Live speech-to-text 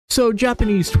So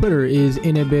Japanese Twitter is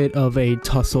in a bit of a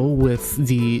tussle with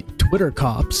the Twitter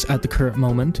cops at the current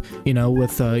moment, you know,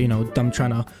 with, them trying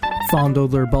to fondle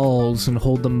their balls and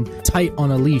hold them tight on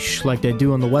a leash like they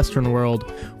do in the Western world,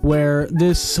 where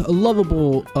this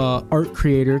lovable art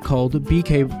creator called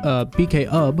BK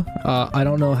Ub, I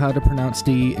don't know how to pronounce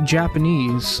the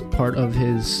Japanese part of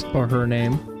his or her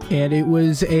name, and it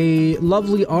was a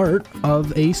lovely art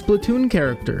of a Splatoon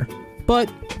character.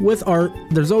 But with art,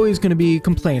 there's always going to be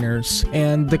complainers,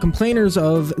 and the complainers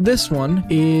of this one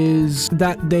is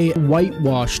that they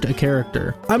whitewashed a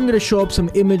character. I'm going to show up some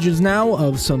images now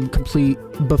of some complete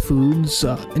buffoons,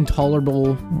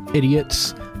 intolerable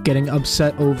idiots, getting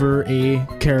upset over a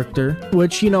character,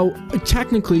 which, you know,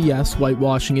 technically, yes,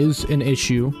 whitewashing is an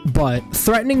issue, but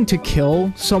threatening to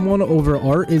kill someone over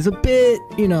art is a bit,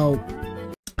 you know,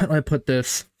 how do I put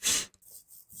this?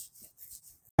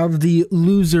 Of the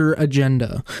loser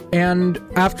agenda. And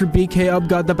after BK Ub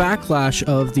got the backlash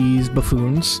of these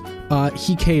buffoons,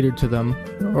 he catered to them,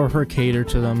 or her catered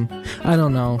to them. I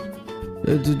don't know.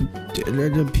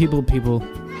 People.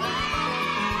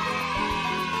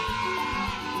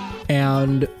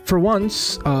 And for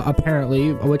once,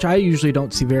 apparently, which I usually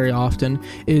don't see very often,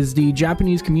 is the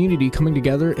Japanese community coming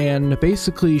together and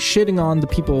basically shitting on the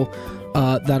people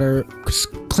that are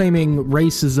claiming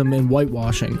racism and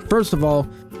whitewashing. First of all,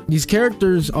 these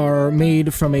characters are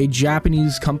made from a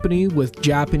Japanese company with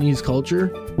Japanese culture,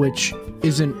 which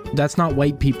that's not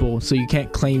white people, so you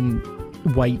can't claim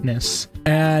whiteness.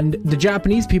 And the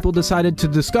Japanese people decided to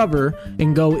discover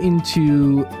and go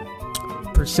into,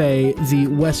 per se, the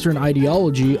Western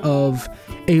ideology of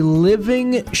a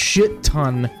living shit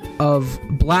ton of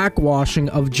blackwashing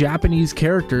of Japanese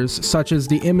characters, such as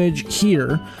the image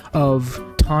here of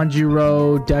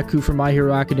Tanjiro, Deku from My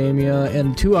Hero Academia,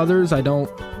 and two others I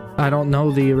don't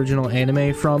know the original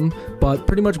anime from, but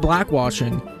pretty much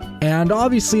blackwashing. And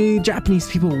obviously, Japanese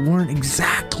people weren't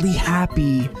exactly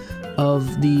happy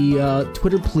of the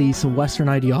Twitter police of Western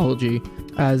ideology,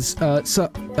 as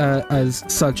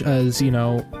such as, you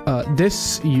know,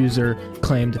 this user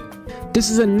claimed.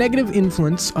 This is a negative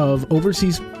influence of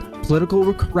overseas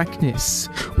political correctness,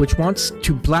 which wants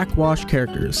to blackwash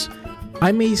characters.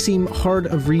 I may seem hard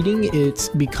of reading, it's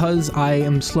because I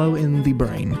am slow in the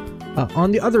brain.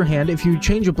 On the other hand, if you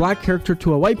change a black character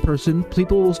to a white person,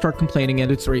 people will start complaining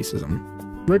and it's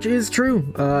racism. Which is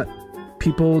true.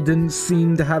 People didn't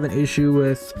seem to have an issue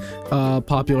with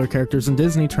popular characters in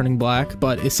Disney turning black,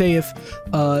 but say if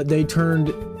they turned,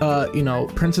 you know,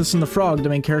 Princess and the Frog, the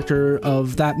main character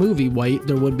of that movie, white,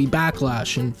 there would be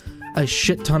backlash and a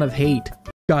shit ton of hate.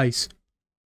 Guys,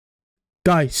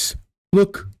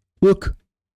 look,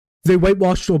 they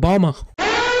whitewashed Obama.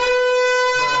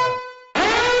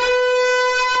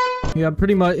 Yeah,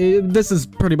 pretty much, this is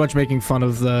pretty much making fun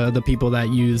of the people that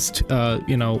used,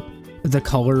 you know, the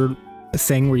color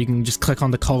thing where you can just click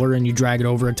on the color and you drag it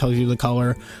over, it tells you the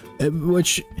color,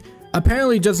 which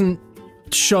apparently doesn't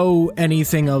show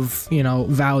anything of, you know,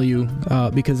 value,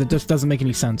 because it just doesn't make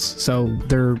any sense. So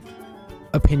their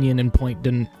opinion and point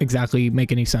didn't exactly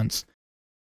make any sense.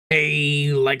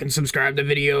 Hey, like and subscribe the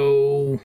video.